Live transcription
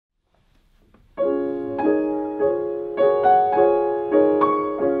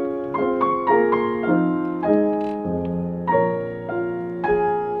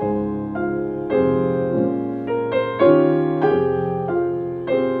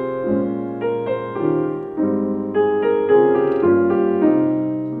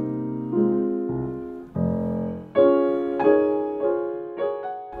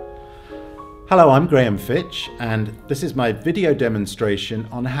Hello, I'm Graham Fitch, and this is my video demonstration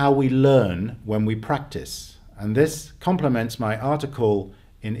on how we learn when we practice. And this complements my article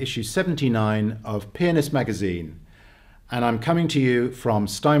in issue 79 of Pianist magazine. And I'm coming to you from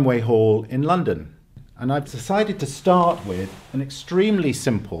Steinway Hall in London. And I've decided to start with an extremely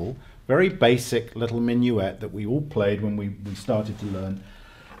simple, very basic little minuet that we all played when we started to learn,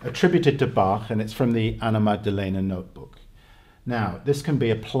 attributed to Bach, and it's from the Anna Magdalena notebook. Now, this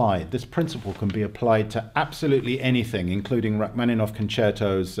principle can be applied to absolutely anything, including Rachmaninoff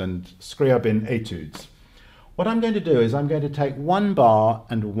concertos and Scriabin etudes. What I'm going to do is I'm going to take one bar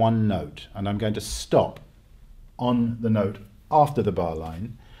and one note, and I'm going to stop on the note after the bar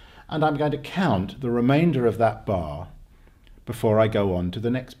line, and I'm going to count the remainder of that bar before I go on to the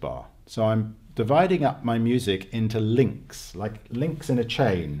next bar. So I'm dividing up my music into links, like links in a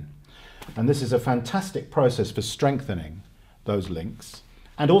chain. And this is a fantastic process for strengthening those links,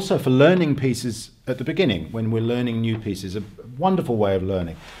 and also for learning pieces at the beginning when we're learning new pieces. A wonderful way of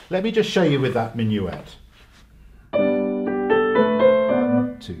learning. Let me just show you with that minuet.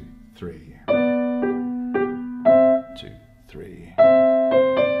 1, 2, 3. 2, 3. 2,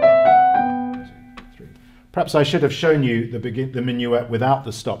 3. Perhaps I should have shown you the minuet without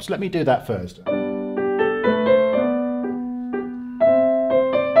the stops. Let me do that first.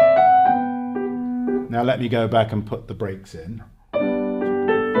 Now let me go back and put the breaks in. 2, 3.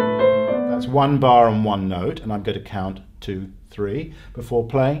 That's one bar and one note, and I'm going to count 2, 3 before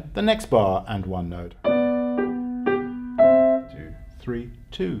playing the next bar and one note. 2, 3,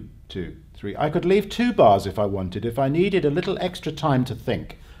 2, 2, 3. I could leave 2 bars if I wanted, if I needed a little extra time to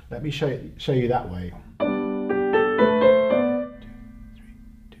think. Let me show you that way.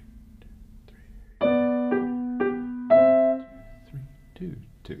 2, 3,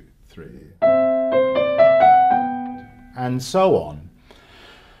 2, 3. And so on.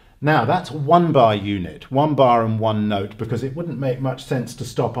 Now that's one bar unit, one bar and one note, because it wouldn't make much sense to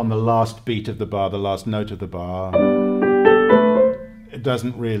stop on the last beat of the bar, the last note of the bar. It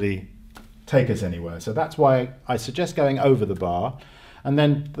doesn't really take us anywhere. So that's why I suggest going over the bar. And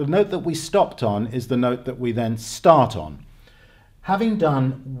then the note that we stopped on is the note that we then start on. Having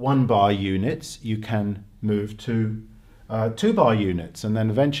done 1 bar units, you can move to 2 bar units, and then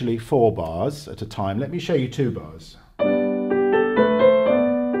eventually 4 bars at a time. Let me show you 2 bars.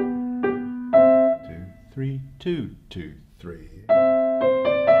 3, 2, 2, 3.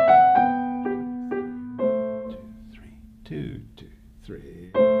 2, 2,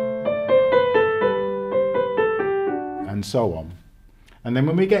 3. And so on. And then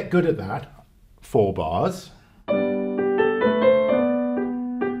when we get good at that, 4 bars. 2, 3,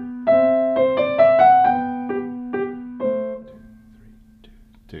 2,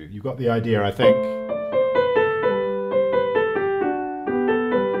 2. You've got the idea, I think.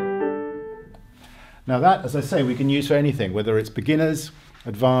 Now that, as I say, we can use for anything, whether it's beginners,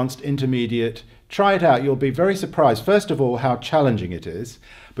 advanced, intermediate. Try it out. You'll be very surprised, first of all, how challenging it is,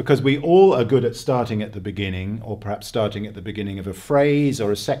 because we all are good at starting at the beginning, or perhaps starting at the beginning of a phrase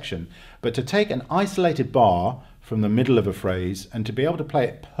or a section. But to take an isolated bar from the middle of a phrase and to be able to play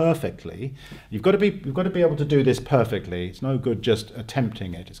it perfectly, you've got to be able to do this perfectly. It's no good just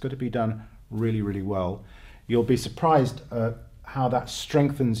attempting it. It's got to be done really, really well. You'll be surprised at how that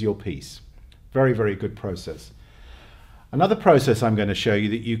strengthens your piece. Very, very good process. Another process I'm going to show you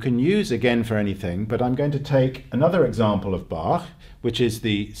that you can use again for anything, but I'm going to take another example of Bach, which is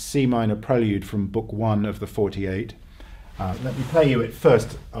the C minor prelude from Book 1 of the 48. Let me play you it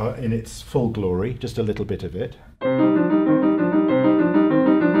first in its full glory, just a little bit of it.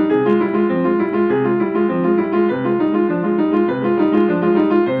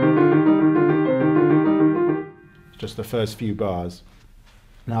 Just the first few bars.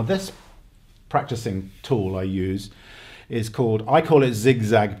 Now this practicing tool I use is called, I call it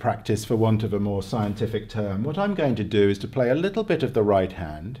zigzag practice for want of a more scientific term. What I'm going to do is to play a little bit of the right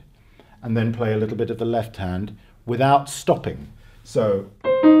hand and then play a little bit of the left hand without stopping. So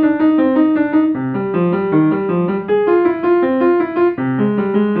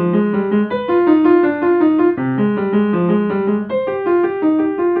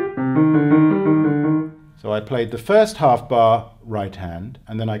I played the first half bar right hand,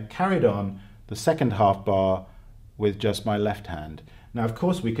 and then I carried on the second half bar with just my left hand. Now, of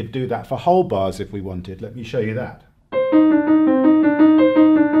course, we could do that for whole bars if we wanted. Let me show you that.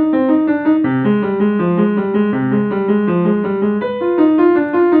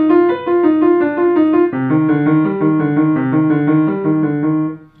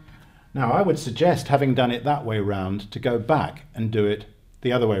 Now, I would suggest, having done it that way round, to go back and do it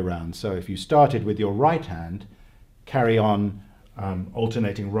the other way round. So if you started with your right hand, carry on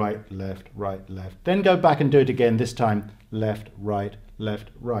alternating right, left, right, left. Then go back and do it again, this time left, right, left,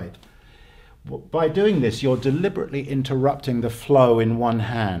 right. By doing this, you're deliberately interrupting the flow in one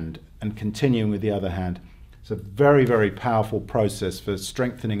hand and continuing with the other hand. It's a very, very powerful process for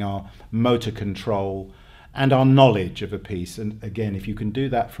strengthening our motor control and our knowledge of a piece. And again, if you can do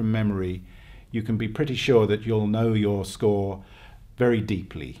that from memory, you can be pretty sure that you'll know your score very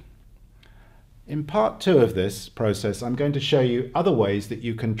deeply. In part 2 of this process, I'm going to show you other ways that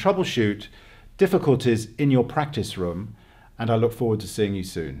you can troubleshoot difficulties in your practice room, and I look forward to seeing you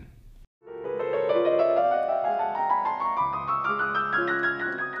soon.